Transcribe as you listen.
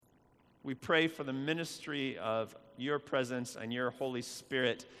We pray for the ministry of your presence and your Holy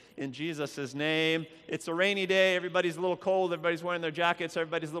Spirit in Jesus' name. It's a rainy day. Everybody's a little cold. Everybody's wearing their jackets.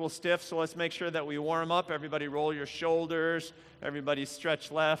 Everybody's a little stiff. So let's make sure that we warm up. Everybody roll your shoulders. Everybody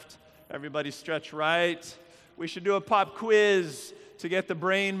stretch left. Everybody stretch right. We should do a pop quiz to get the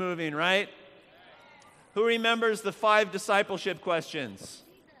brain moving, right? Who remembers the 5 discipleship questions?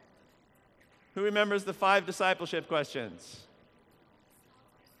 Who remembers the 5 discipleship questions?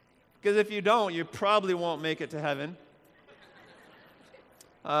 Because if you don't, you probably won't make it to heaven.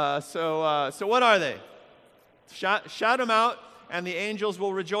 So what are they? Shout them out, and the angels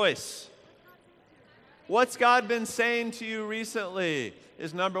will rejoice. What's God been saying to you recently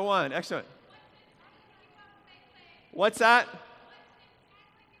is number 1. Excellent. What's that?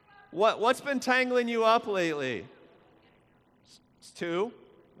 What's been tangling you up lately? It's 2.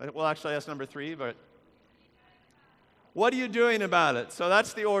 Well, actually, that's number 3, but what are you doing about it? So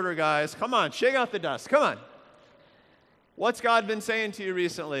that's the order, guys. Come on, shake out the dust. Come on. What's God been saying to you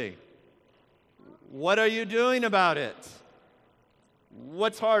recently? What are you doing about it?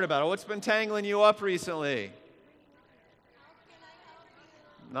 What's hard about it? What's been tangling you up recently?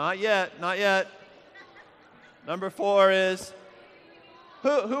 Not yet, not yet. Number 4 is,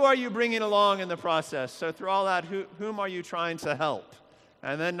 who are you bringing along in the process? So through all that, whom are you trying to help?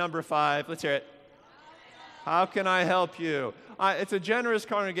 And then number 5, let's hear it. How can I help you? It's a generous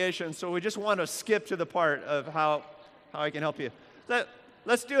congregation, so we just want to skip to the part of how I can help you.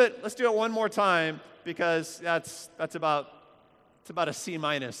 Let's do it. Let's do it one more time, because that's about a C-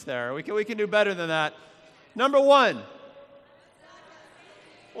 there. We can do better than that. Number 1.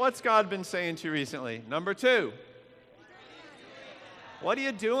 What's God been saying to you recently? Number 2. What are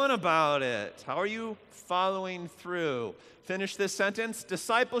you doing about it? How are you following through? Finish this sentence.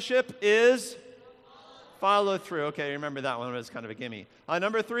 Discipleship is follow through. Okay, remember that one was kind of a gimme.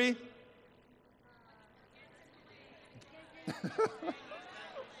 Number 3.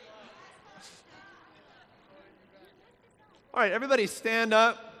 All right, everybody stand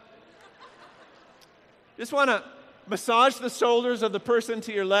up. Just want to massage the shoulders of the person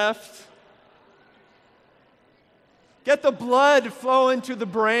to your left. Get the blood flowing to the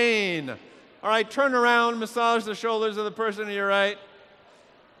brain. All right, turn around, massage the shoulders of the person to your right.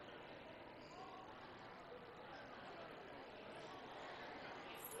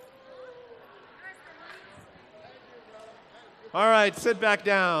 All right, sit back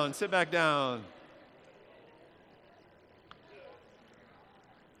down, sit back down.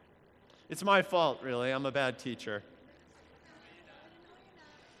 It's my fault, really. I'm a bad teacher.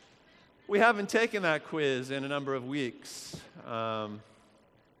 We haven't taken that quiz in a number of weeks, and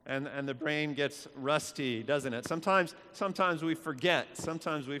the brain gets rusty, doesn't it? Sometimes we forget.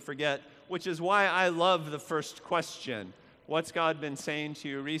 Sometimes we forget, which is why I love the first question. What's God been saying to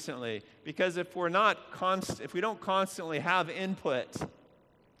you recently? Because if we don't constantly have input,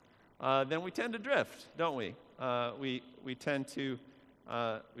 then we tend to drift, don't we? We tend to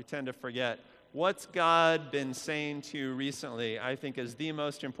forget. What's God been saying to you recently, I think, is the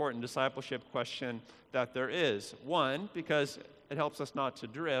most important discipleship question that there is. 1, because it helps us not to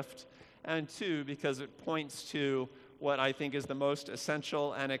drift, and 2, because it points to what I think is the most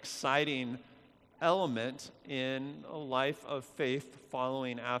essential and exciting element in a life of faith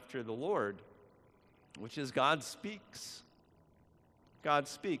following after the Lord, which is God speaks. God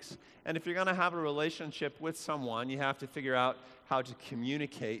speaks. And if you're going to have a relationship with someone, you have to figure out how to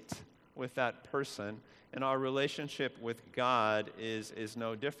communicate with that person. And our relationship with God is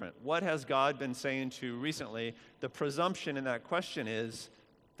no different. What has God been saying to you recently? The presumption in that question is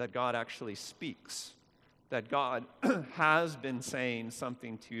that God actually speaks, that God has been saying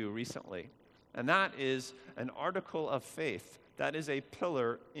something to you recently. And that is an article of faith. That is a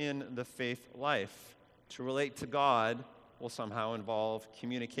pillar in the faith life. To relate to God will somehow involve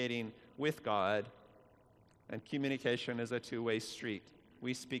communicating with God, and communication is a two-way street.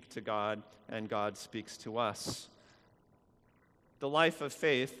 We speak to God, and God speaks to us. The life of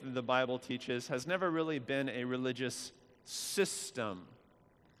faith, the Bible teaches, has never really been a religious system.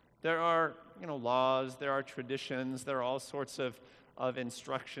 There are, laws, there are traditions, there are all sorts of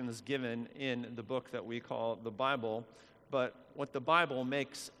instructions given in the book that we call the Bible. But what the Bible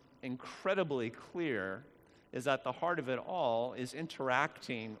makes incredibly clear is that the heart of it all is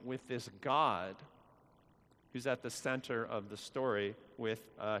interacting with this God who's at the center of the story with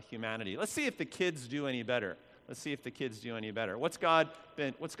humanity. Let's see if the kids do any better. What's God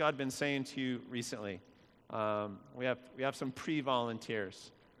been saying to you recently? We have some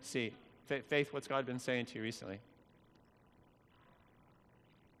pre-volunteers. See, Faith, what's God been saying to you recently?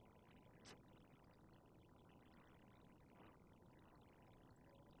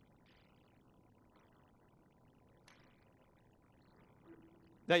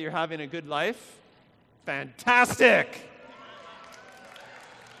 That you're having a good life? Fantastic!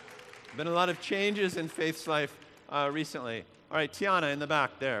 Been a lot of changes in Faith's life recently. All right, Tiana in the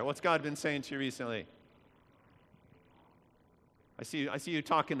back there. What's God been saying to you recently? I see you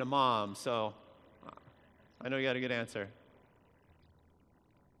talking to Mom, so I know you got a good answer.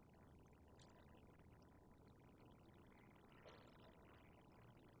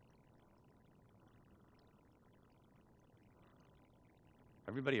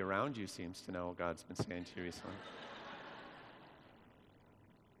 Everybody around you seems to know what God's been saying to you recently.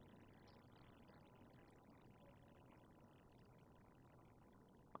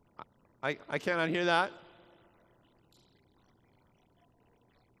 I cannot hear that.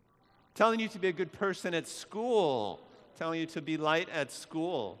 Telling you to be a good person at school. Telling you to be light at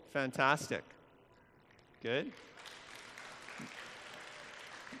school. Fantastic. Good.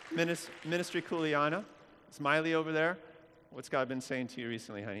 Ministry Kuliana. Smiley over there. What's God been saying to you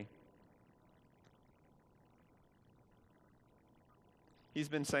recently, honey? He's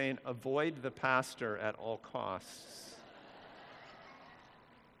been saying, avoid the pastor at all costs.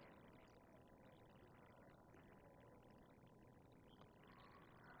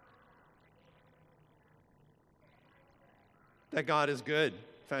 That God is good.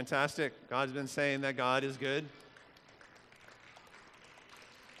 Fantastic. God's been saying that God is good.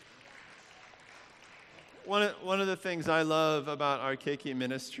 One of the things I love about our KK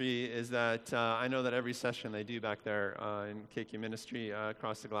ministry is that I know that every session they do back there in KK ministry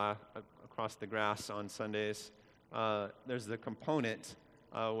across the grass on Sundays, there's the component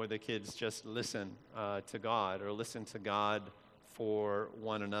where the kids just listen to God or listen to God for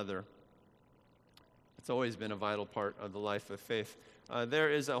one another. It's always been a vital part of the life of faith. There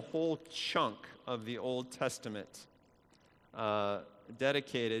is a whole chunk of the Old Testament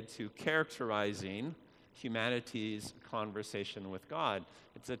dedicated to characterizing humanity's conversation with God.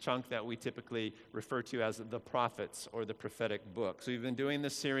 It's a chunk that we typically refer to as the prophets or the prophetic book. So we've been doing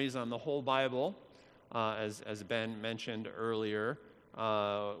this series on the whole Bible. As Ben mentioned earlier,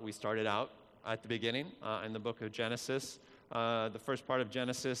 we started out at the beginning in the book of Genesis. The first part of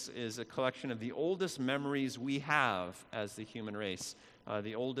Genesis is a collection of the oldest memories we have as the human race,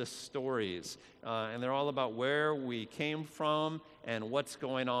 the oldest stories. And they're all about where we came from and what's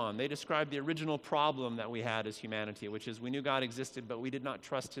going on. They describe the original problem that we had as humanity, which is we knew God existed, but we did not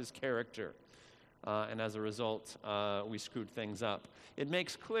trust his character. And as a result, we screwed things up. It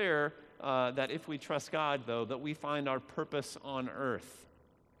makes clear that if we trust God, though, that we find our purpose on earth,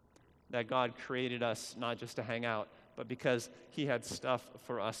 that God created us not just to hang out, but because he had stuff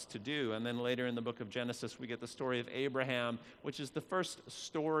for us to do. And then later in the book of Genesis, we get the story of Abraham, which is the first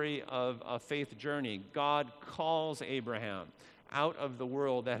story of a faith journey. God calls Abraham out of the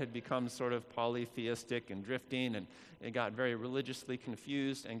world that had become sort of polytheistic and drifting, and it got very religiously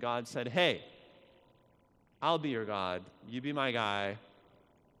confused. And God said, hey, I'll be your God. You be my guy.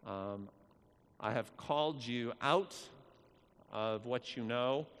 I have called you out of what you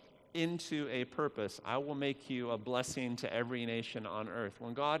know into a purpose. I will make you a blessing to every nation on earth.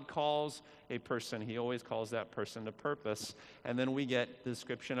 When God calls a person, he always calls that person to purpose. And then we get the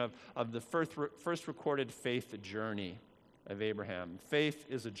description of the first recorded faith journey of Abraham. Faith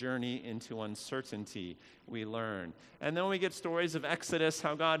is a journey into uncertainty, we learn. And then we get stories of Exodus,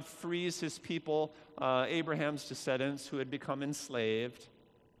 how God frees his people, Abraham's descendants who had become enslaved.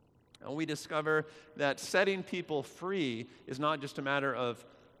 And we discover that setting people free is not just a matter of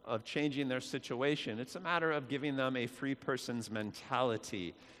changing their situation. It's a matter of giving them a free person's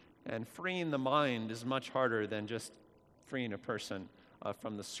mentality. And freeing the mind is much harder than just freeing a person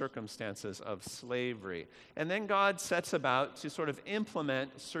from the circumstances of slavery. And then God sets about to sort of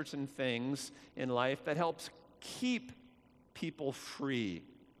implement certain things in life that helps keep people free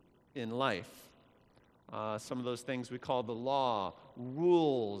in life. Some of those things we call the law,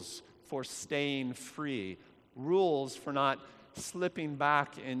 rules for staying free, rules for not slipping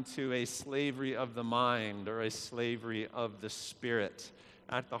back into a slavery of the mind or a slavery of the spirit.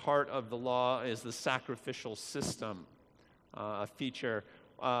 At the heart of the law is the sacrificial system, a feature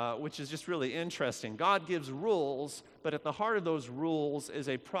which is just really interesting. God gives rules, but at the heart of those rules is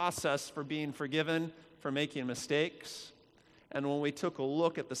a process for being forgiven, for making mistakes. And when we took a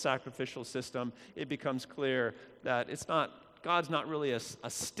look at the sacrificial system, it becomes clear that God's not really a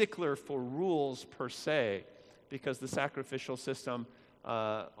stickler for rules per se, because the sacrificial system,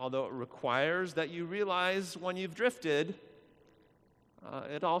 although it requires that you realize when you've drifted,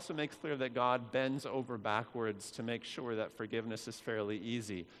 it also makes clear that God bends over backwards to make sure that forgiveness is fairly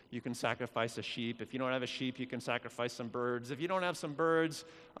easy. You can sacrifice a sheep. If you don't have a sheep, you can sacrifice some birds. If you don't have some birds,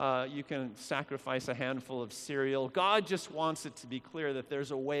 you can sacrifice a handful of cereal. God just wants it to be clear that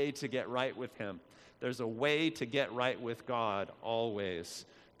there's a way to get right with him. There's a way to get right with God always.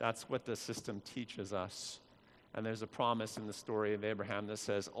 That's what the system teaches us. And there's a promise in the story of Abraham that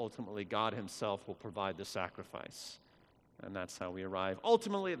says ultimately God himself will provide the sacrifice. And that's how we arrive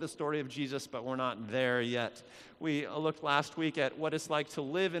ultimately at the story of Jesus, but we're not there yet. We looked last week at what it's like to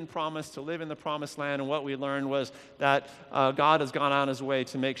live in promise, to live in the promised land, and what we learned was that God has gone on his way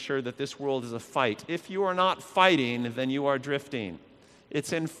to make sure that this world is a fight. If you are not fighting, then you are drifting.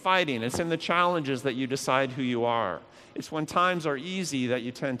 It's in fighting, it's in the challenges that you decide who you are. It's when times are easy that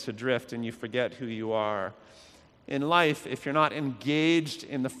you tend to drift and you forget who you are. In life, if you're not engaged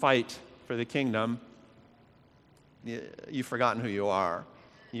in the fight for the kingdom, you've forgotten who you are.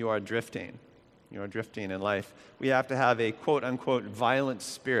 You are drifting. You are drifting in life. We have to have a quote-unquote violent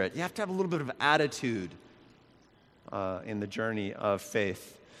spirit. You have to have a little bit of attitude in the journey of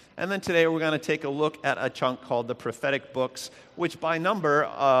faith. And then today we're going to take a look at a chunk called the prophetic books, which by number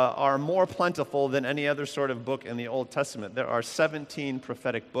are more plentiful than any other sort of book in the Old Testament. There are 17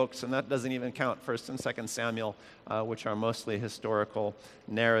 prophetic books, and that doesn't even count 1 and 2 Samuel, which are mostly historical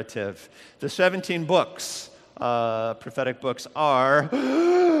narrative. The 17 books, prophetic books, are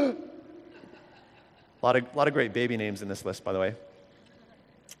a lot of great baby names in this list, by the way.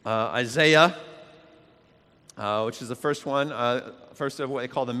 Isaiah, which is the first one, first of what they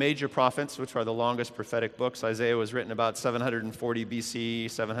call the major prophets, which are the longest prophetic books. Isaiah was written about 740 BC,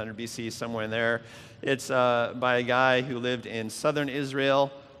 700 BC, somewhere in there. It's by a guy who lived in southern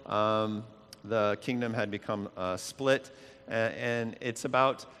Israel. The kingdom had become split, and it's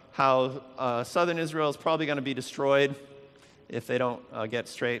about how southern Israel is probably going to be destroyed if they don't get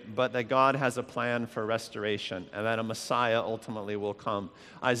straight, but that God has a plan for restoration and that a Messiah ultimately will come.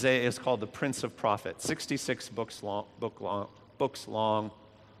 Isaiah is called the Prince of Prophets, 66 books long.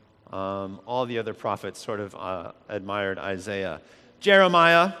 All the other prophets sort of admired Isaiah.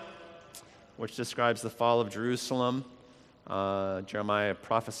 Jeremiah, which describes the fall of Jerusalem. Jeremiah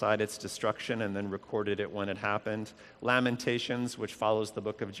prophesied its destruction and then recorded it when it happened. Lamentations, which follows the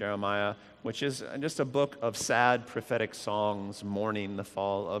book of Jeremiah, which is just a book of sad prophetic songs mourning the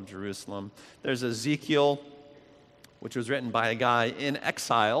fall of Jerusalem. There's Ezekiel, which was written by a guy in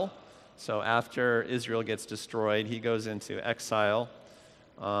exile. So after Israel gets destroyed, he goes into exile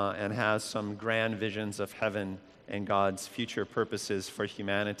and has some grand visions of heaven and God's future purposes for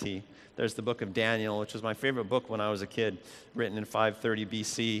humanity. There's the book of Daniel, which was my favorite book when I was a kid, written in 530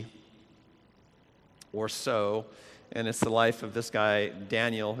 BC or so. And it's the life of this guy,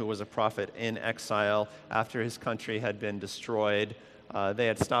 Daniel, who was a prophet in exile after his country had been destroyed. They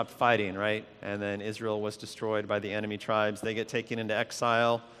had stopped fighting, right? And then Israel was destroyed by the enemy tribes. They get taken into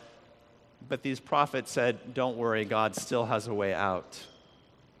exile. But these prophets said, don't worry, God still has a way out.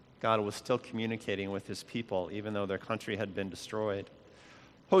 God was still communicating with his people, even though their country had been destroyed.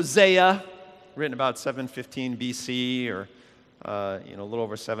 Hosea, written about 715 BC, or a little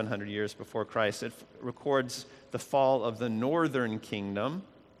over 700 years before Christ. It records the fall of the northern kingdom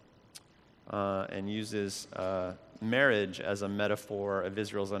and uses marriage as a metaphor of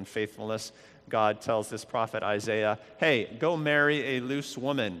Israel's unfaithfulness. God tells this prophet Isaiah, hey, go marry a loose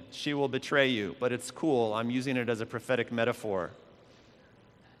woman. She will betray you, but it's cool. I'm using it as a prophetic metaphor.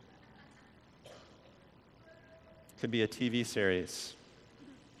 Could be a TV series.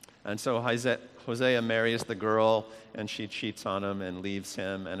 And so Hosea marries the girl, and she cheats on him and leaves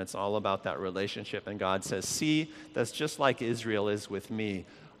him, and it's all about that relationship. And God says, see, that's just like Israel is with me.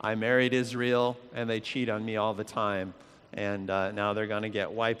 I married Israel, and they cheat on me all the time, and now they're going to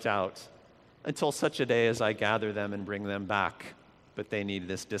get wiped out until such a day as I gather them and bring them back. But they need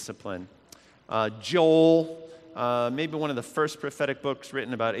this discipline. Joel, maybe one of the first prophetic books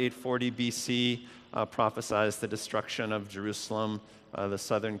written about 840 BC, prophesies the destruction of Jerusalem, the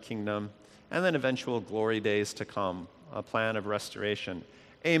southern kingdom, and then eventual glory days to come, a plan of restoration.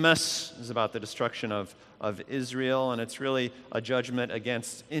 Amos is about the destruction of Israel, and it's really a judgment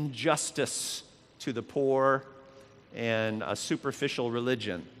against injustice to the poor and a superficial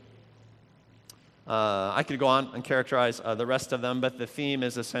religion. I could go on and characterize the rest of them, but the theme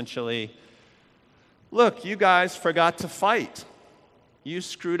is essentially, look, you guys forgot to fight. You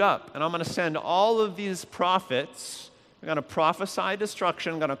screwed up, and I'm going to send all of these prophets. I'm going to prophesy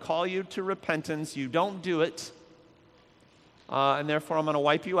destruction. I'm going to call you to repentance. You don't do it, and therefore I'm going to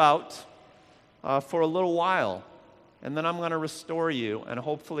wipe you out for a little while, and then I'm going to restore you, and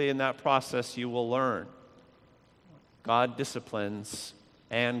hopefully in that process you will learn. God disciplines,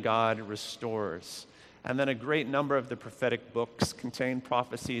 and God restores. And then a great number of the prophetic books contain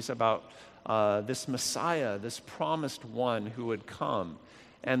prophecies about this Messiah, this promised one who would come.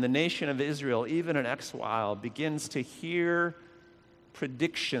 And the nation of Israel, even in exile, begins to hear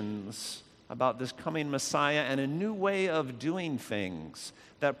predictions about this coming Messiah and a new way of doing things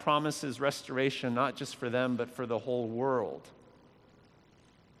that promises restoration not just for them, but for the whole world.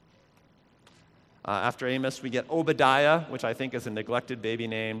 After Amos, we get Obadiah, which I think is a neglected baby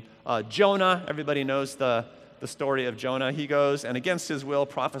name. Jonah, everybody knows the story of Jonah. He goes and against his will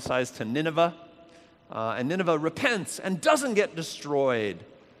prophesies to Nineveh. And Nineveh repents and doesn't get destroyed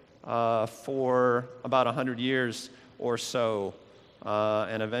for about 100 years or so.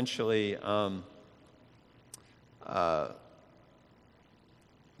 And eventually,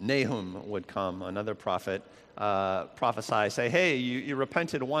 Nahum would come, another prophet, prophesy, say, hey, you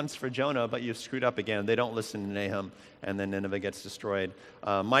repented once for Jonah, but you've screwed up again. They don't listen to Nahum, and then Nineveh gets destroyed.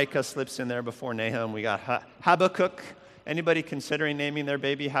 Micah slips in there before Nahum. We got Habakkuk. Anybody considering naming their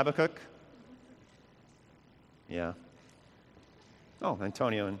baby Habakkuk? Yeah. Oh,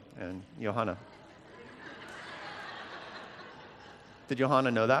 Antonio and Johanna. Did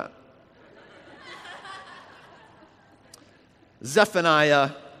Johanna know that?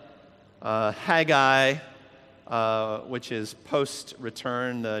 Zephaniah, Haggai, which is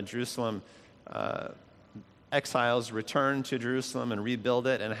post-return, the Jerusalem exiles return to Jerusalem and rebuild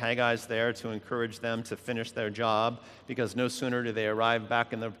it, and Haggai's there to encourage them to finish their job, because no sooner do they arrive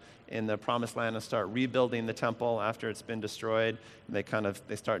back in the promised land and start rebuilding the temple after it's been destroyed. They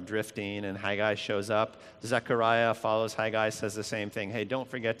start drifting, and Haggai shows up. Zechariah follows Haggai, says the same thing. Hey, don't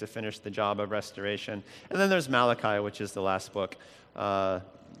forget to finish the job of restoration. And then there's Malachi, which is the last book.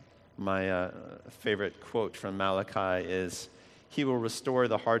 My favorite quote from Malachi is, he will restore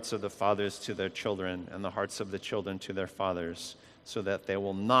the hearts of the fathers to their children and the hearts of the children to their fathers, so that they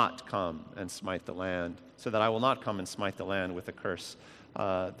will not come and smite the land, so that I will not come and smite the land with a curse.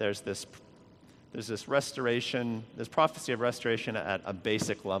 There's this restoration, this prophecy of restoration at a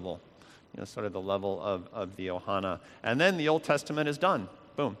basic level, sort of the level of the Ohana. And then the Old Testament is done.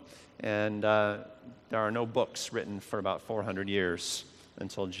 Boom. And there are no books written for about 400 years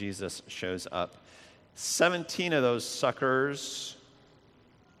until Jesus shows up. 17 of those suckers.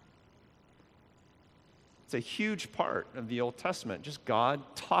 It's a huge part of the Old Testament, just God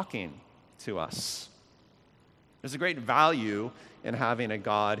talking to us. There's a great value in having a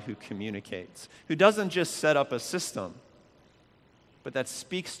God who communicates, who doesn't just set up a system, but that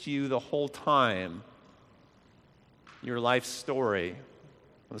speaks to you the whole time. Your life story,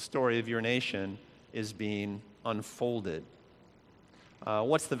 the story of your nation, is being unfolded.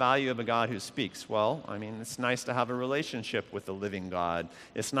 What's the value of a God who speaks? Well, it's nice to have a relationship with the living God.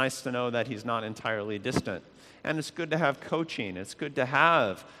 It's nice to know that he's not entirely distant. And it's good to have coaching. It's good to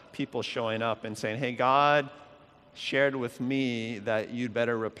have people showing up and saying, hey, God shared with me that you'd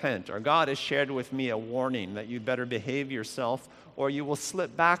better repent. Or God has shared with me a warning that you'd better behave yourself, or you will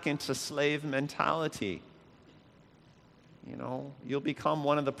slip back into slave mentality. You'll become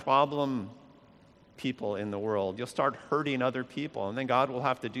one of the problem people in the world. You'll start hurting other people, and then God will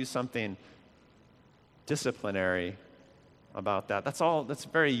have to do something disciplinary about that. That's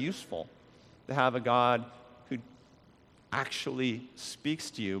very useful, to have a God who actually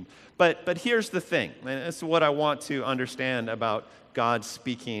speaks to you. But here's the thing, and it's what I want to understand about God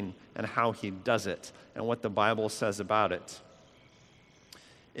speaking and how he does it and what the Bible says about it.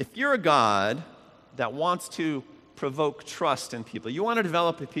 If you're a God that wants to provoke trust in people, you want to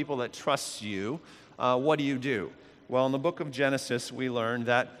develop a people that trust you, what do? Well, in the book of Genesis, we learned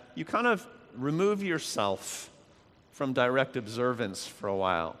that you kind of remove yourself from direct observance for a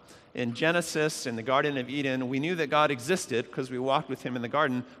while. In Genesis, in the Garden of Eden, we knew that God existed because we walked with him in the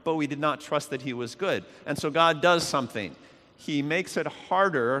garden, but we did not trust that he was good. And so God does something. He makes it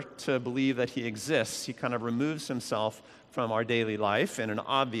harder to believe that he exists. He kind of removes himself from our daily life in an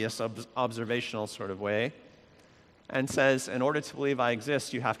obvious observational sort of way and says, in order to believe I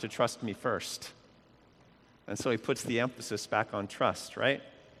exist, you have to trust me first. And so he puts the emphasis back on trust, right?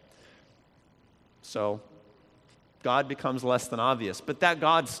 So God becomes less than obvious. But that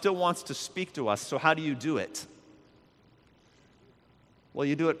God still wants to speak to us, so how do you do it? Well,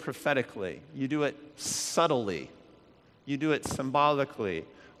 you do it prophetically. You do it subtly. You do it symbolically.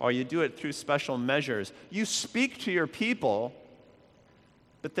 Or you do it through special measures. You speak to your people,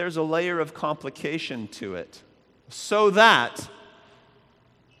 but there's a layer of complication to it. So that,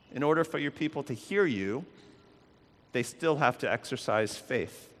 in order for your people to hear you, they still have to exercise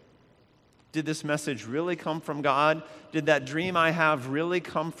faith. Did this message really come from God? Did that dream I have really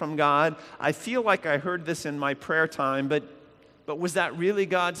come from God? I feel like I heard this in my prayer time, but was that really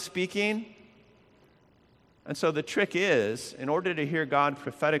God speaking? And so the trick is, in order to hear God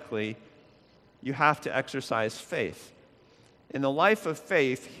prophetically, you have to exercise faith. In the life of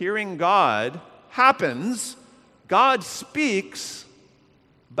faith, hearing God happens, God speaks,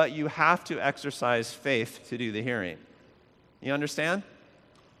 but you have to exercise faith to do the hearing. You understand?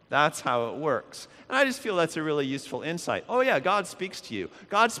 That's how it works. And I just feel that's a really useful insight. Oh yeah, God speaks to you.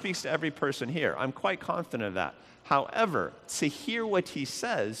 God speaks to every person here. I'm quite confident of that. However, to hear what he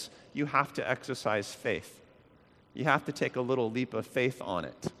says, you have to exercise faith. You have to take a little leap of faith on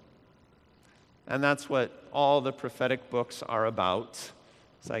it. And that's what all the prophetic books are about.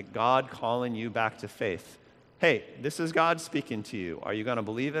 It's like God calling you back to faith. Hey, this is God speaking to you. Are you going to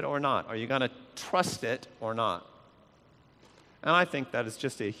believe it or not? Are you going to trust it or not? And I think that is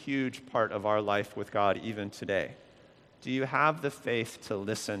just a huge part of our life with God even today. Do you have the faith to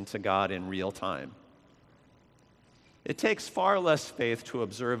listen to God in real time? It takes far less faith to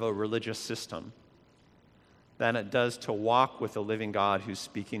observe a religious system than it does to walk with a living God who's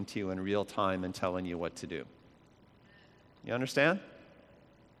speaking to you in real time and telling you what to do. You understand?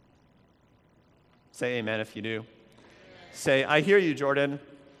 Say amen if you do. Say, I hear you, Jordan.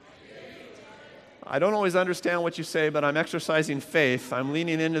 I don't always understand what you say, but I'm exercising faith. I'm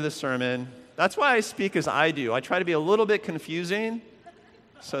leaning into the sermon. That's why I speak as I do. I try to be a little bit confusing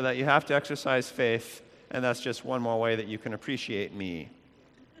so that you have to exercise faith, and that's just one more way that you can appreciate me.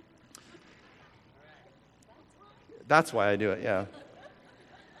 That's why I do it, yeah.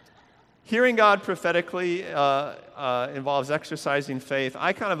 Hearing God prophetically involves exercising faith.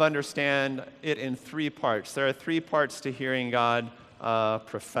 I kind of understand it in three parts. There are three parts to hearing God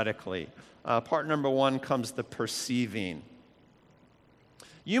prophetically. Part number one comes the perceiving.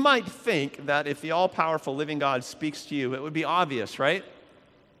 You might think that if the all-powerful living God speaks to you, it would be obvious, right?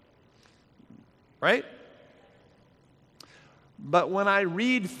 Right? But when I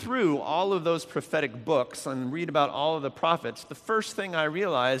read through all of those prophetic books and read about all of the prophets, the first thing I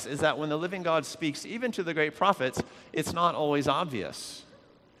realize is that when the living God speaks, even to the great prophets, it's not always obvious.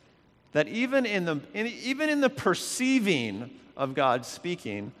 That even in the perceiving of God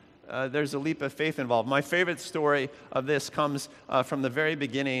speaking, there's a leap of faith involved. My favorite story of this comes from the very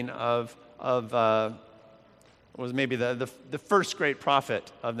beginning of was maybe the first great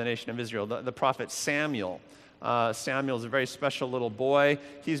prophet of the nation of Israel, the prophet Samuel. Samuel is a very special little boy.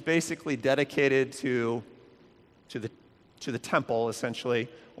 He's basically dedicated to the temple, essentially,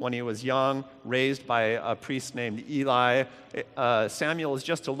 when he was young, raised by a priest named Eli. Samuel is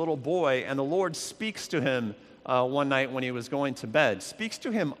just a little boy, and the Lord speaks to him one night when he was going to bed, speaks to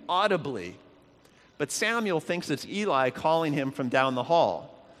him audibly. But Samuel thinks it's Eli calling him from down the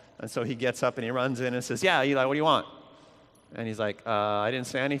hall. And so he gets up and he runs in and says, "Yeah, Eli, what do you want?" And he's like, "I didn't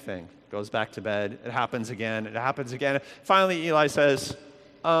say anything." Goes back to bed. It happens again. It happens again. Finally, Eli says,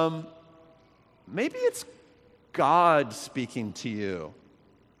 "Maybe it's God speaking to you."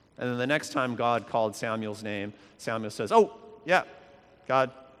 And then the next time God called Samuel's name, Samuel says, "Oh, yeah,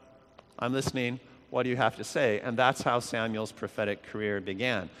 God, I'm listening. What do you have to say?" And that's how Samuel's prophetic career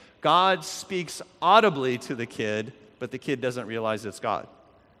began. God speaks audibly to the kid, but the kid doesn't realize it's God.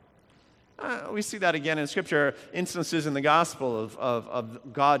 We see that again in Scripture, instances in the gospel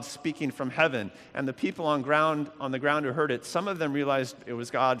of God speaking from heaven. And the people on the ground who heard it, some of them realized it was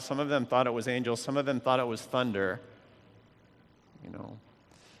God, some of them thought it was angels, some of them thought it was thunder. You know,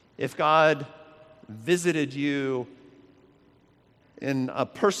 if God visited you in a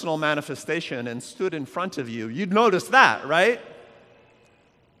personal manifestation and stood in front of you, you'd notice that, right?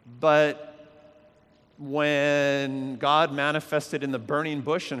 But when God manifested in the burning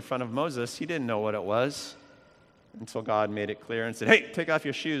bush in front of Moses, he didn't know what it was until God made it clear and said, "Hey, take off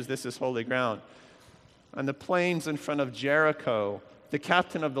your shoes, this is holy ground." On the plains in front of Jericho, the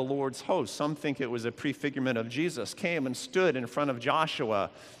captain of the Lord's host, some think it was a prefigurement of Jesus, came and stood in front of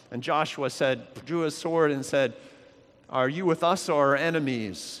Joshua. And Joshua drew his sword and said, "Are you with us or our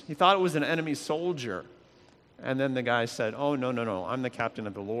enemies?" He thought it was an enemy soldier. And then the guy said, "Oh, no, I'm the captain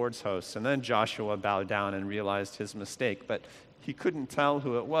of the Lord's host." And then Joshua bowed down and realized his mistake, but he couldn't tell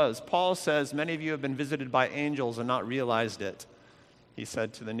who it was. Paul says, "Many of you have been visited by angels and not realized it," he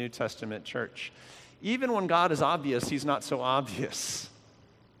said to the New Testament church. Even when God is obvious, he's not so obvious.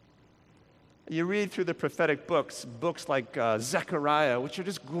 You read through the prophetic books like Zechariah, which are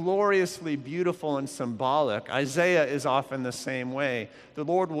just gloriously beautiful and symbolic. Isaiah is often the same way. The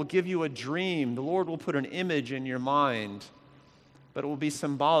Lord will give you a dream. The Lord will put an image in your mind. but it will be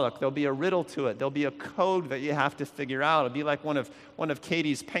symbolic. There'll be a riddle to it. There'll be a code that you have to figure out. It'll be like one of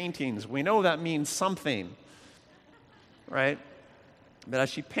Katie's paintings. We know that means something, right? But as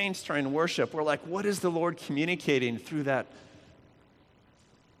she paints during worship, we're like, what is the Lord communicating through that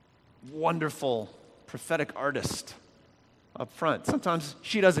wonderful prophetic artist up front? Sometimes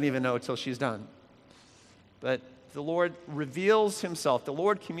she doesn't even know until she's done. But the Lord reveals himself. The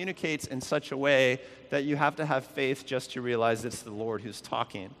Lord communicates in such a way that you have to have faith just to realize it's the Lord who's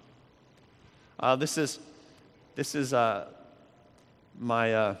talking. This is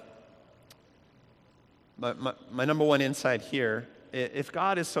my number one insight here. If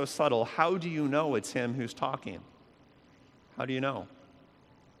God is so subtle, how do you know it's him who's talking? How do you know?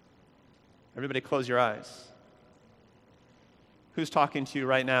 Everybody close your eyes. Who's talking to you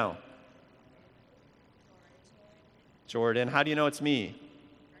right now? Jordan. How do you know it's me?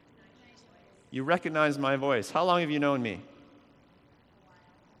 You recognize my voice. How long have you known me?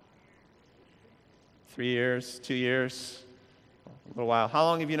 3 years, 2 years, a little while. How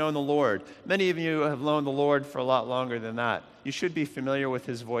long have you known the Lord? Many of you have known the Lord for a lot longer than that. You should be familiar with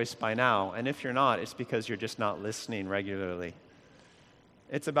his voice by now. And if you're not, it's because you're just not listening regularly.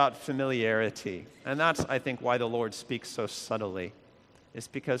 It's about familiarity. And that's, I think, why the Lord speaks so subtly. It's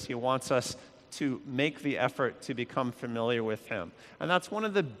because he wants us to make the effort to become familiar with him. And that's one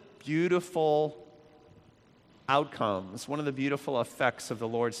of the beautiful outcomes, one of the beautiful effects of the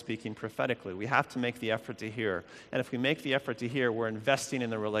Lord speaking prophetically. We have to make the effort to hear. And if we make the effort to hear, we're investing in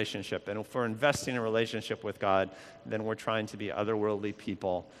the relationship. And if we're investing in a relationship with God, then we're trying to be otherworldly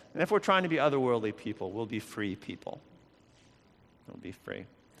people. And if we're trying to be otherworldly people, we'll be free people. We'll be free.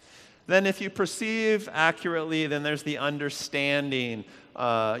 Then if you perceive accurately, then there's the understanding.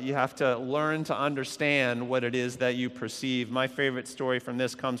 You have to learn to understand what it is that you perceive. My favorite story from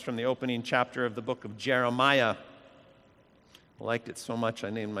this comes from the opening chapter of the book of Jeremiah. I liked it so much,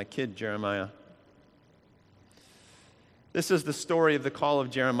 I named my kid Jeremiah. This is the story of the call of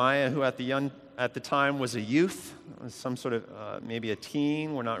Jeremiah, who at the time was a youth, some sort of maybe a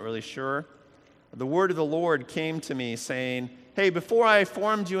teen, we're not really sure. The word of the Lord came to me saying, "Hey, before I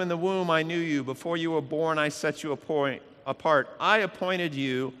formed you in the womb, I knew you. Before you were born, I set you apart. I appointed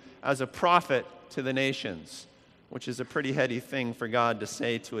you as a prophet to the nations," which is a pretty heady thing for God to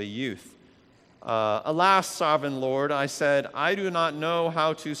say to a youth. "Alas, sovereign Lord," I said, "I do not know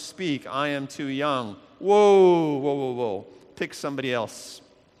how to speak. I am too young." Whoa. Pick somebody else.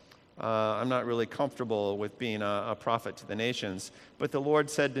 I'm not really comfortable with being a prophet to the nations. But the Lord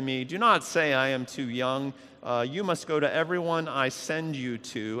said to me, "Do not say I am too young. You must go to everyone I send you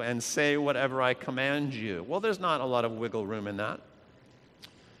to and say whatever I command you." Well, there's not a lot of wiggle room in that.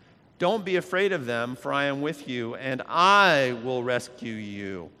 "Don't be afraid of them, for I am with you, and I will rescue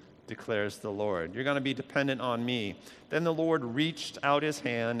you," declares the Lord. You're going to be dependent on me. Then the Lord reached out his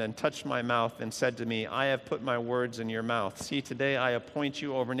hand and touched my mouth and said to me, "I have put my words in your mouth. See, today I appoint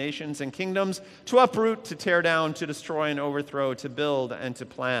you over nations and kingdoms, to uproot, to tear down, to destroy and overthrow, to build and to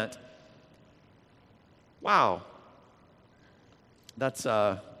plant." Wow. That's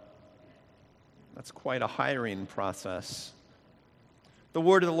quite a hiring process. The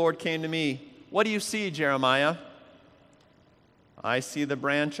word of the Lord came to me. "What do you see, Jeremiah?" "I see the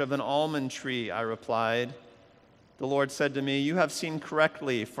branch of an almond tree," I replied. The Lord said to me, "You have seen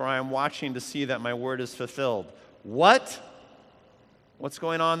correctly, for I am watching to see that my word is fulfilled." What? What's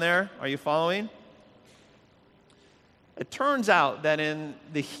going on there? Are you following? It turns out that in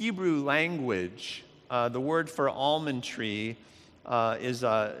the Hebrew language, the word for almond tree is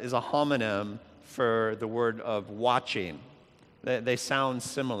a homonym for the word of watching. They sound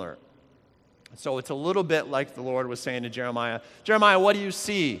similar. So it's a little bit like the Lord was saying to Jeremiah, "Jeremiah, what do you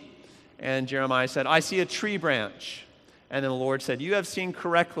see?" And Jeremiah said, "I see a tree branch." And then the Lord said, "You have seen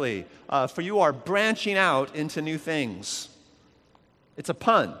correctly, for you are branching out into new things." It's a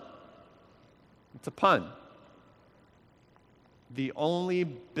pun. It's a pun. The only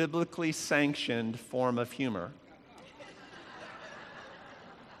biblically sanctioned form of humor.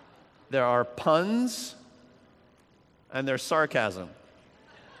 There are puns and there's sarcasm.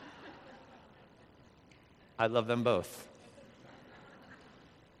 I love them both.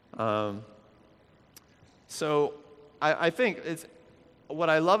 So I think what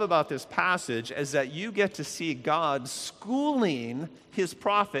I love about this passage is that you get to see God schooling his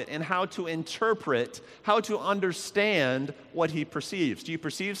prophet in how to interpret, how to understand what he perceives. Do you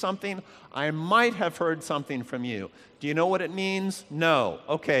perceive something? I might have heard something from you. Do you know what it means? No.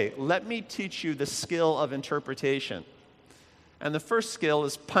 Okay, let me teach you the skill of interpretation. And the first skill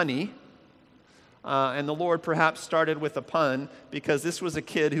is punny. And the Lord perhaps started with a pun because this was a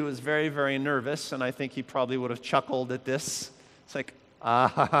kid who was very, very nervous, and I think he probably would have chuckled at this It's like, ah,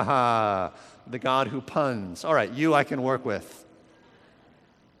 ha, ha, ha, the God who puns. All right, you I can work with.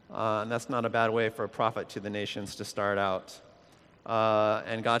 And that's not a bad way for a prophet to the nations to start out.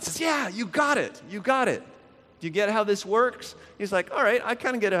 And God says, yeah, you got it. You got it. Do you get how this works? He's like, all right, I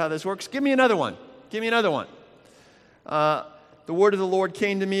kind of get how this works. Give me another one. Give me another one. The word of the Lord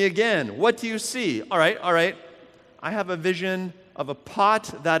came to me again. What do you see? All right. I have a vision of a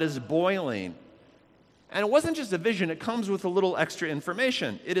pot that is boiling. And it wasn't just a vision. It comes with a little extra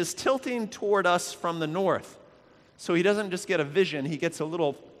information. It is tilting toward us from the north. So he doesn't just get a vision. He gets a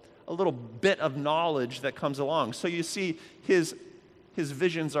little bit of knowledge that comes along. So you see his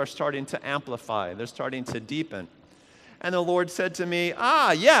visions are starting to amplify. They're starting to deepen. And the Lord said to me,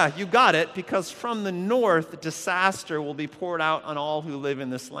 yeah, you got it, because from the north, disaster will be poured out on all who live in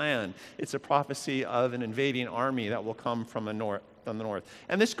this land. It's a prophecy of an invading army that will come from the north.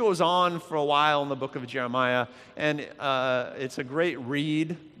 And this goes on for a while in the book of Jeremiah, and it's a great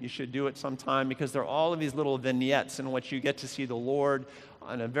read. You should do it sometime, because there are all of these little vignettes in which you get to see the Lord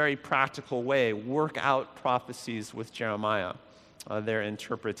in a very practical way work out prophecies with Jeremiah, their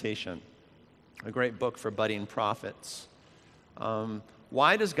interpretation. A great book for budding prophets.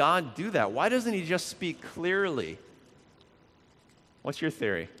 Why does God do that? Why doesn't he just speak clearly? What's your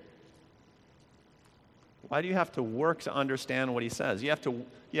theory? Why do you have to work to understand what he says? You have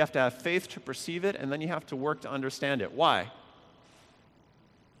to have faith to perceive it, and then you have to work to understand it. Why?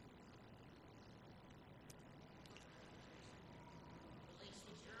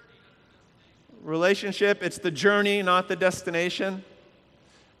 Relationship, it's the journey, not the destination.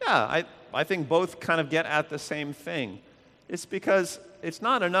 Yeah, I think both kind of get at the same thing. It's because it's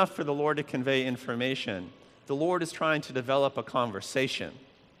not enough for the Lord to convey information. The Lord is trying to develop a conversation.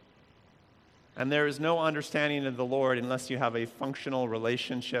 And there is no understanding of the Lord unless you have a functional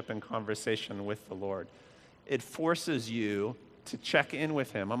relationship and conversation with the Lord. It forces you to check in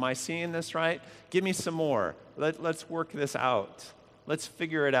with him. Am I seeing this right? Give me some more. Let's work this out. Let's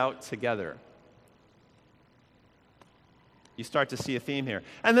figure it out together. You start to see a theme here.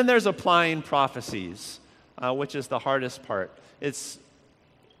 And then there's applying prophecies, which is the hardest part. It's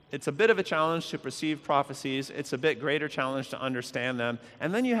a bit of a challenge to perceive prophecies. It's a bit greater challenge to understand them.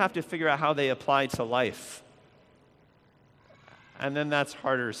 And then you have to figure out how they apply to life. And then that's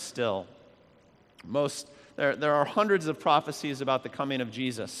harder still. There are hundreds of prophecies about the coming of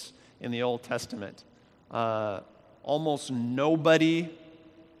Jesus in the Old Testament. Almost nobody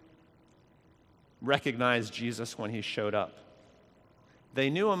recognized Jesus when he showed up. They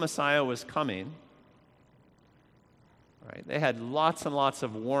knew a Messiah was coming. Right? They had lots and lots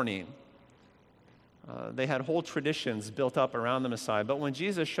of warning. They had whole traditions built up around the Messiah. But when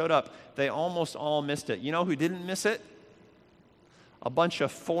Jesus showed up, they almost all missed it. You know who didn't miss it? A bunch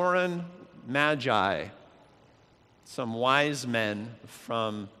of foreign magi, some wise men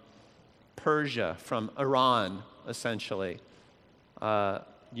from Persia, from Iran, essentially.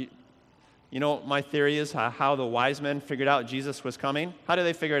 You know what my theory is, how the wise men figured out Jesus was coming? How did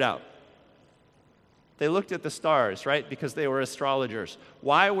they figure it out? They looked at the stars, right? Because they were astrologers.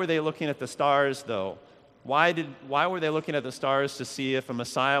 Why were they looking at the stars, though? Why were they looking at the stars to see if a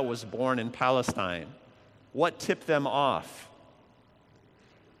Messiah was born in Palestine? What tipped them off?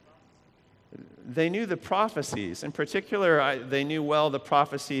 They knew the prophecies. In particular, they knew well the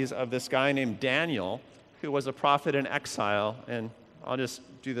prophecies of this guy named Daniel, who was a prophet in exile. And I'll just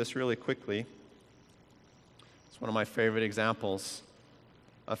do this really quickly. It's one of my favorite examples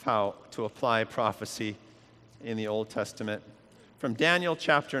of how to apply prophecy in the Old Testament. From Daniel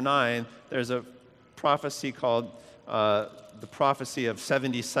chapter 9, there's a prophecy called the prophecy of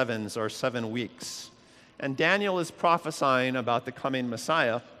 77s, or 7 weeks. And Daniel is prophesying about the coming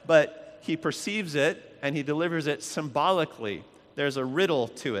Messiah, but he perceives it and he delivers it symbolically. There's a riddle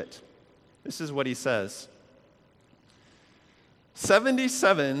to it. This is what he says.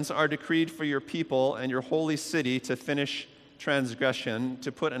 77s are decreed for your people and your holy city to finish transgression,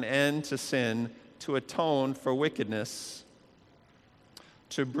 to put an end to sin, to atone for wickedness,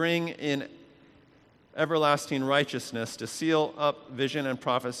 to bring in everlasting righteousness, to seal up vision and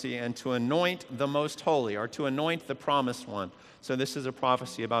prophecy, and to anoint the most holy, or to anoint the promised one. So this is a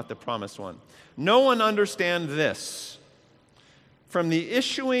prophecy about the promised one. No one understands this. From the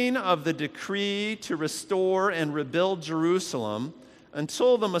issuing of the decree to restore and rebuild Jerusalem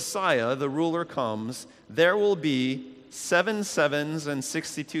until the Messiah, the ruler, comes, there will be 7 sevens and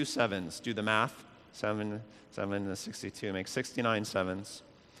 62 sevens. Do the math. 7 and 62 makes 69 sevens.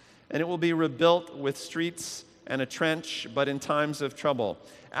 And it will be rebuilt with streets and a trench, but in times of trouble.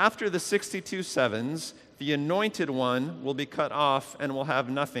 After the 62 sevens, the anointed one will be cut off and will have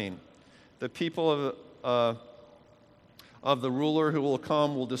nothing. The people of the ruler who will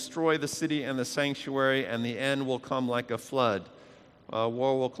come will destroy the city and the sanctuary, and the end will come like a flood.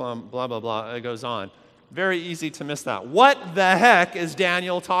 War will come, blah, blah, blah. It goes on. Very easy to miss that. What the heck is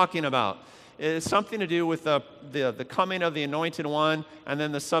Daniel talking about? It's something to do with the coming of the Anointed One and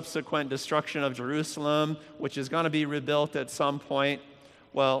then the subsequent destruction of Jerusalem, which is going to be rebuilt at some point.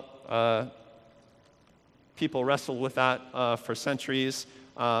 Well, people wrestled with that for centuries.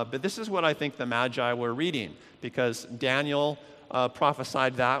 But this is what I think the Magi were reading, because Daniel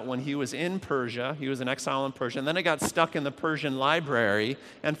prophesied that when he was in Persia. He was in exile in Persia, and then it got stuck in the Persian library,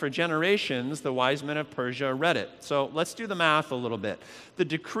 and for generations, the wise men of Persia read it. So let's do the math a little bit. The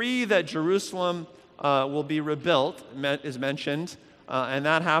decree that Jerusalem will be rebuilt is mentioned, and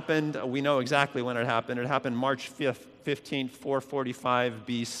that happened, we know exactly when it happened. It happened March 5th, 15th, 445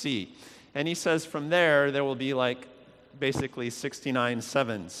 BC. And he says from there will be like basically 69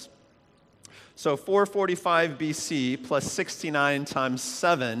 sevens. So 445 BC plus 69 times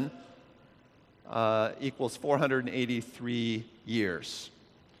 7 equals 483 years.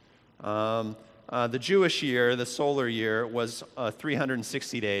 The Jewish year, the solar year, was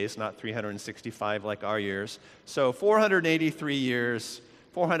 360 days, not 365 like our years. So 483 years,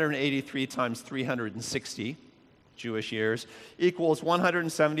 483 times 360 Jewish years equals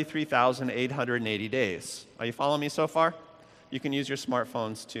 173,880 days. Are you following me so far? You can use your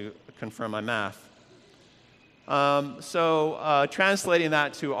smartphones to confirm my math. Translating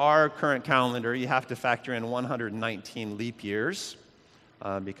that to our current calendar, you have to factor in 119 leap years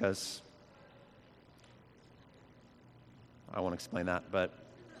because I won't explain that. But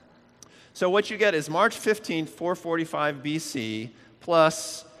so what you get is March 15th, 445 BC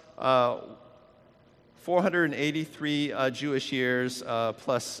plus 483 Jewish years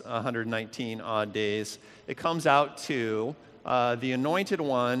plus 119 odd days. It comes out to the Anointed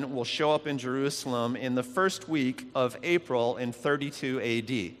One will show up in Jerusalem in the first week of April in 32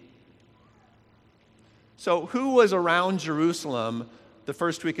 AD. So who was around Jerusalem the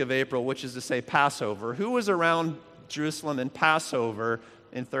first week of April, which is to say Passover? Who was around Jerusalem in Passover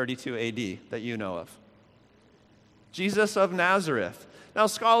in 32 AD that you know of? Jesus of Nazareth. Now,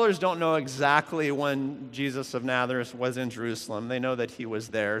 scholars don't know exactly when Jesus of Nazareth was in Jerusalem. They know that he was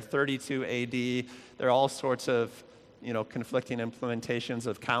there, 32 AD. There are all sorts of conflicting implementations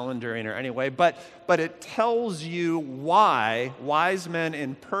of calendaring or anyway, but it tells you why wise men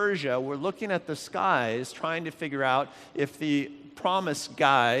in Persia were looking at the skies trying to figure out if the promised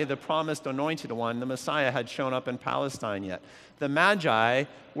guy, the promised Anointed One, the Messiah, had shown up in Palestine yet. The Magi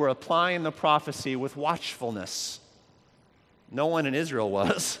were applying the prophecy with watchfulness. No one in Israel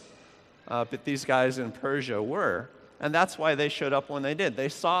was, but these guys in Persia were. And that's why they showed up when they did. They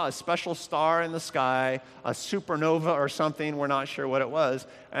saw a special star in the sky, a supernova or something, we're not sure what it was,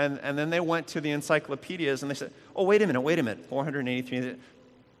 and then they went to the encyclopedias and they said, oh, wait a minute, 483.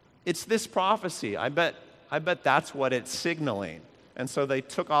 It's this prophecy. I bet that's what it's signaling. And so they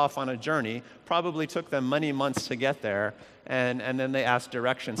took off on a journey, probably took them many months to get there, and then they asked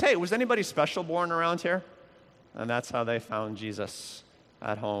directions. Hey, was anybody special born around here? And that's how they found Jesus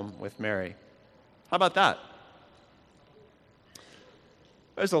at home with Mary. How about that?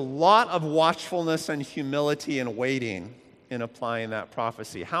 There's a lot of watchfulness and humility and waiting in applying that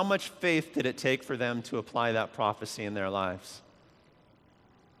prophecy. How much faith did it take for them to apply that prophecy in their lives?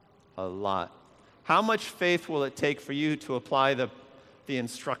 A lot. How much faith will it take for you to apply the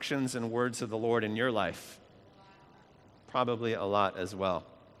instructions and words of the Lord in your life? Probably a lot as well.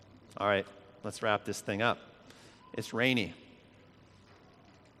 All right, let's wrap this thing up. It's rainy.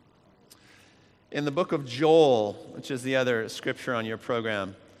 In the book of Joel, which is the other scripture on your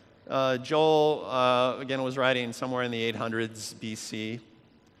program, Joel, again, was writing somewhere in the 800s BC.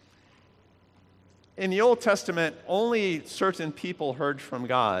 In the Old Testament, only certain people heard from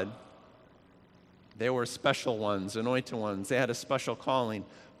God. They were special ones, anointed ones. They had a special calling.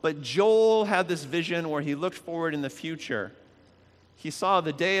 But Joel had this vision where he looked forward in the future. He saw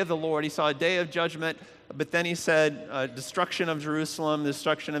the day of the Lord. He saw a day of judgment. But then he said, destruction of Jerusalem,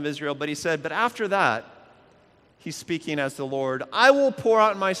 destruction of Israel. But he said, but after that, he's speaking as the Lord, I will pour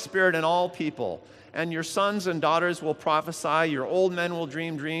out my spirit on all people, and your sons and daughters will prophesy, your old men will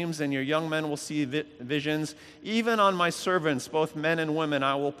dream dreams, and your young men will see visions. Even on my servants, both men and women,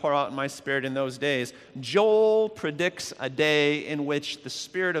 I will pour out my spirit in those days. Joel predicts a day in which the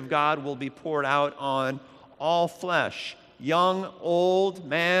Spirit of God will be poured out on all flesh. Young, old,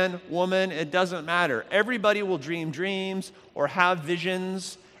 man, woman, it doesn't matter. Everybody will dream dreams or have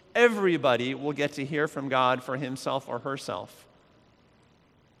visions. Everybody will get to hear from God for himself or herself.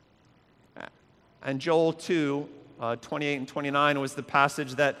 And Joel 2 28 and 29 was the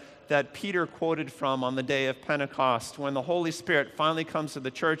passage that Peter quoted from on the day of Pentecost, when the Holy Spirit finally comes to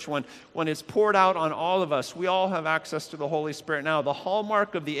the church, when it's poured out on all of us. We all have access to the Holy Spirit now. The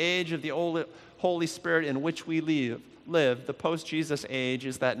hallmark of the age of the Holy Spirit in which we live, the post-Jesus age,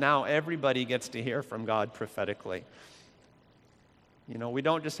 is that now everybody gets to hear from God prophetically. You know, we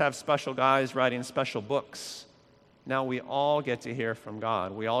don't just have special guys writing special books. Now we all get to hear from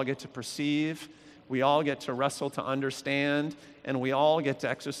God. We all get to perceive. We all get to wrestle to understand. And we all get to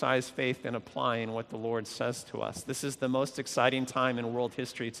exercise faith in applying what the Lord says to us. This is the most exciting time in world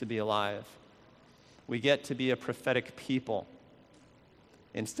history to be alive. We get to be a prophetic people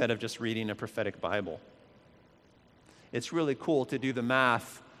instead of just reading a prophetic Bible. It's really cool to do the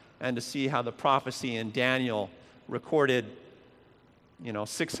math and to see how the prophecy in Daniel, recorded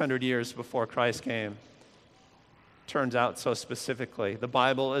 600 years before Christ came, turns out so specifically. The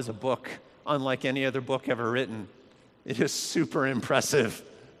Bible is a book unlike any other book ever written. It is super impressive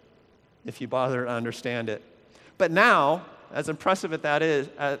if you bother to understand it. But now, as impressive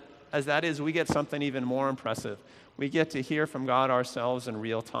as that is, we get something even more impressive. We get to hear from God ourselves in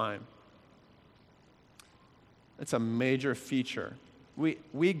real time. It's a major feature.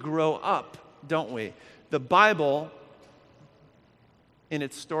 We grow up, don't we? The Bible, in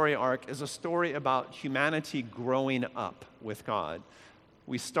its story arc, is a story about humanity growing up with God.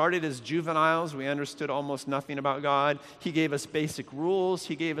 We started as juveniles. We understood almost nothing about God. He gave us basic rules.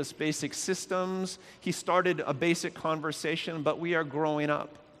 He gave us basic systems. He started a basic conversation, but we are growing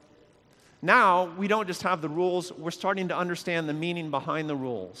up. Now, we don't just have the rules. We're starting to understand the meaning behind the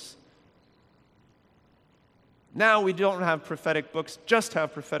rules. Now we don't have prophetic books, just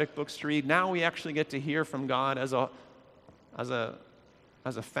have prophetic books to read. Now we actually get to hear from God as a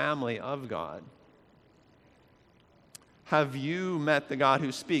family of God. Have you met the God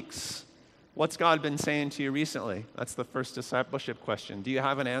who speaks? What's God been saying to you recently? That's the first discipleship question. Do you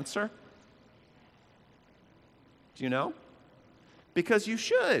have an answer? Do you know? Because you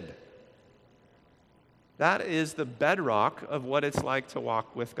should. That is the bedrock of what it's like to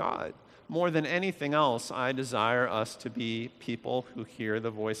walk with God. More than anything else, I desire us to be people who hear the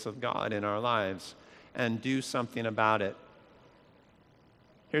voice of God in our lives and do something about it.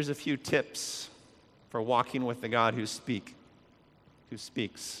 Here's a few tips for walking with the God who speaks.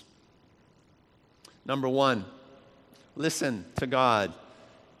 Number one, listen to God.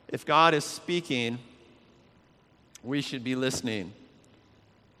 If God is speaking, we should be listening.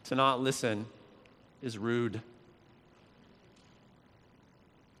 To not listen is rude.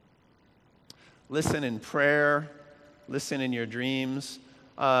 Listen in prayer. Listen in your dreams.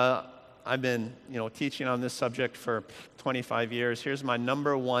 I've been, teaching on this subject for 25 years. Here's my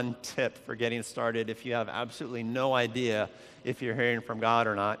number one tip for getting started if you have absolutely no idea if you're hearing from God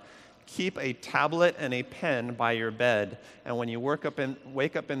or not. Keep a tablet and a pen by your bed, and when you wake up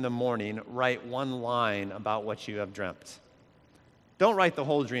in the morning, write one line about what you have dreamt. Don't write the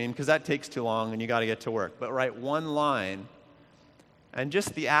whole dream, because that takes too long and you got to get to work. But write one line, and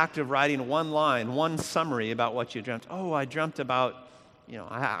just the act of writing one line, one summary about what you dreamt. Oh, I dreamt about,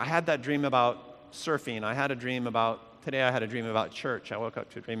 I had that dream about surfing. Today I had a dream about church. I woke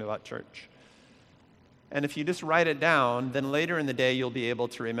up to a dream about church. And if you just write it down, then later in the day you'll be able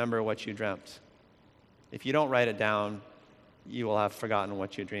to remember what you dreamt. If you don't write it down, you will have forgotten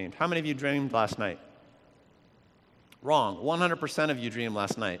what you dreamed. How many of you dreamed last night? Wrong. 100% of you dreamed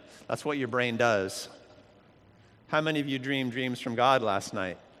last night. That's what your brain does. How many of you dreamed dreams from God last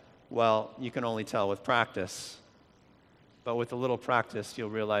night? Well, you can only tell with practice. But with a little practice, you'll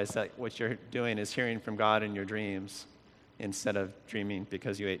realize that what you're doing is hearing from God in your dreams instead of dreaming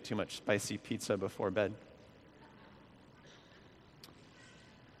because you ate too much spicy pizza before bed.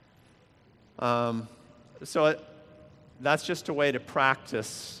 That's just a way to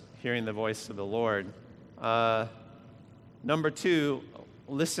practice hearing the voice of the Lord. Number two,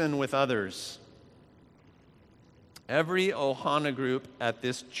 listen with others. Every Ohana group at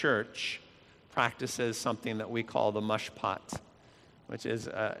this church practices something that we call the mush pot, which is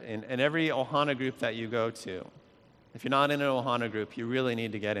in every Ohana group that you go to. If you're not in an Ohana group, you really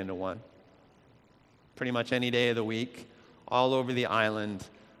need to get into one. Pretty much any day of the week, all over the island,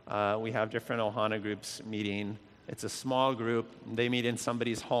 we have different Ohana groups meeting. It's a small group. They meet in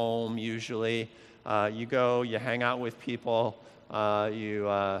somebody's home usually. You go, you hang out with people,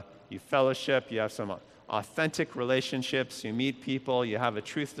 you fellowship, you have some authentic relationships, you meet people, you have a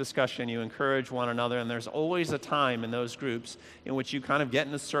truth discussion, you encourage one another, and there's always a time in those groups in which you kind of get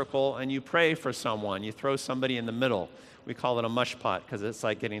in a circle and you pray for someone. You throw somebody in the middle. We call it a mush pot because it's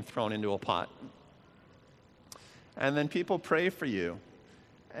like getting thrown into a pot. And then people pray for you.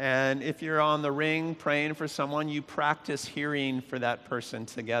 And if you're on the ring praying for someone, you practice hearing for that person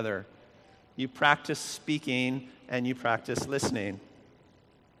together. You practice speaking and you practice listening.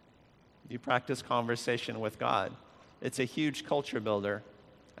 You practice conversation with God. It's a huge culture builder.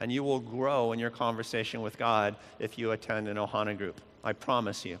 And you will grow in your conversation with God if you attend an Ohana group. I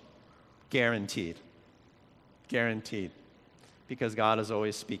promise you. Guaranteed. Guaranteed. Because God is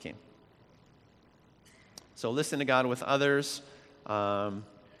always speaking. So listen to God with others.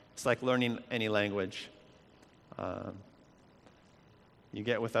 It's like learning any language. You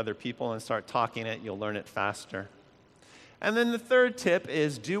get with other people and start talking it, you'll learn it faster. And then the third tip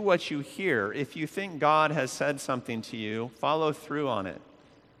is do what you hear. If you think God has said something to you, follow through on it,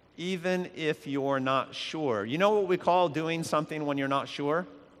 even if you're not sure. You know what we call doing something when you're not sure?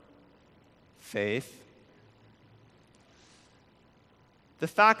 Faith. The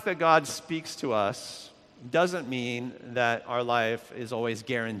fact that God speaks to us doesn't mean that our life is always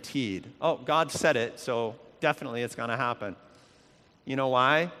guaranteed. Oh, God said it, so definitely it's going to happen. You know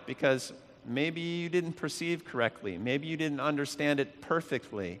why? Because maybe you didn't perceive correctly. Maybe you didn't understand it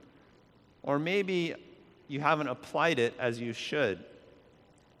perfectly. Or maybe you haven't applied it as you should.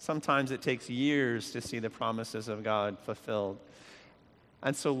 Sometimes it takes years to see the promises of God fulfilled.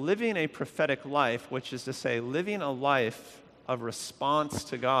 And so living a prophetic life, which is to say living a life of response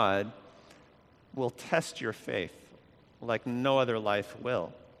to God, will test your faith like no other life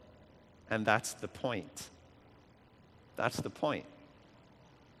will. And that's the point. That's the point.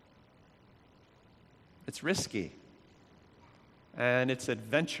 It's risky. And it's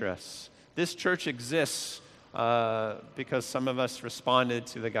adventurous. This church exists because some of us responded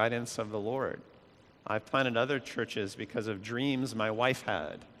to the guidance of the Lord. I've planted other churches because of dreams my wife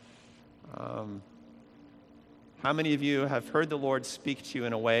had. How many of you have heard the Lord speak to you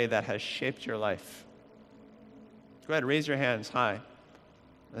in a way that has shaped your life? Go ahead, raise your hands high.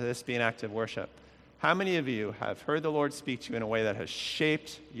 Let this be an act of worship. How many of you have heard the Lord speak to you in a way that has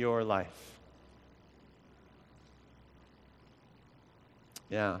shaped your life?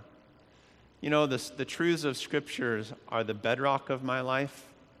 Yeah. You know, the truths of Scriptures are the bedrock of my life,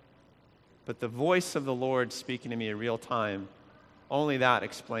 but the voice of the Lord speaking to me in real time, only that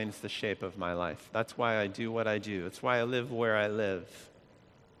explains the shape of my life. That's why I do what I do. That's why I live where I live.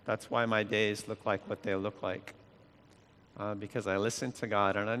 That's why my days look like what they look like. Because I listen to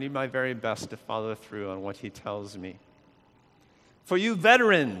God, and I do my very best to follow through on what He tells me. For you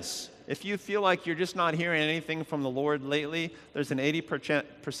veterans, if you feel like you're just not hearing anything from the Lord lately, there's an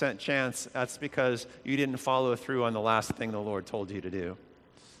 80% chance that's because you didn't follow through on the last thing the Lord told you to do.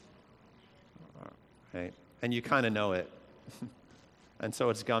 Right? And you kind of know it. And so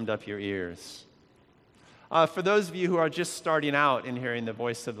it's gummed up your ears. For those of you who are just starting out in hearing the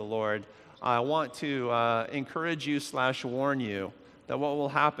voice of the Lord, I want to encourage you / warn you that what will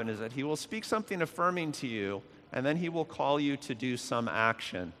happen is that He will speak something affirming to you, and then He will call you to do some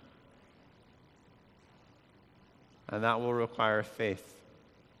action. And that will require faith.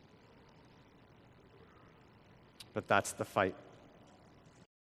 But that's the fight.